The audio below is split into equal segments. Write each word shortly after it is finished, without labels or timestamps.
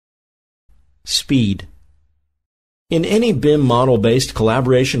Speed. In any BIM model-based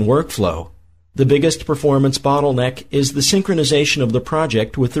collaboration workflow, the biggest performance bottleneck is the synchronization of the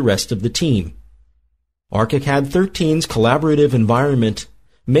project with the rest of the team. ArchiCAD 13's collaborative environment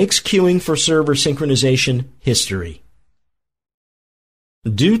makes queuing for server synchronization history.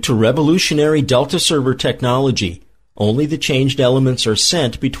 Due to revolutionary Delta server technology, only the changed elements are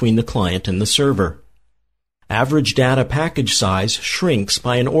sent between the client and the server. Average data package size shrinks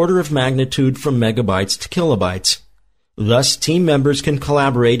by an order of magnitude from megabytes to kilobytes. Thus, team members can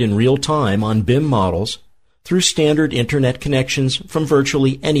collaborate in real time on BIM models through standard internet connections from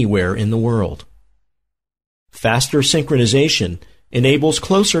virtually anywhere in the world. Faster synchronization enables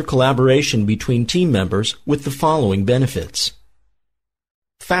closer collaboration between team members with the following benefits.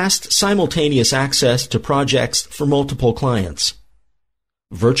 Fast, simultaneous access to projects for multiple clients.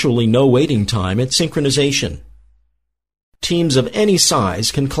 Virtually no waiting time at synchronization. Teams of any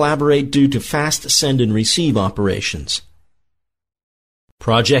size can collaborate due to fast send and receive operations.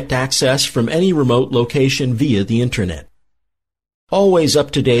 Project access from any remote location via the Internet. Always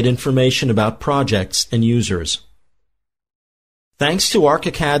up-to-date information about projects and users. Thanks to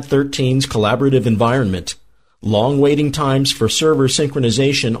ArchiCAD 13's collaborative environment, long waiting times for server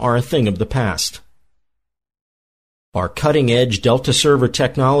synchronization are a thing of the past. Our cutting-edge Delta server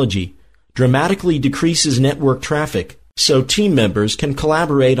technology dramatically decreases network traffic so team members can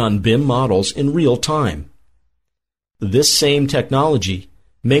collaborate on BIM models in real time. This same technology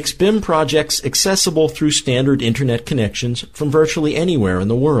makes BIM projects accessible through standard Internet connections from virtually anywhere in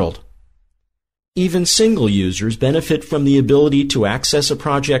the world. Even single users benefit from the ability to access a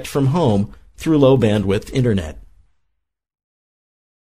project from home through low-bandwidth Internet.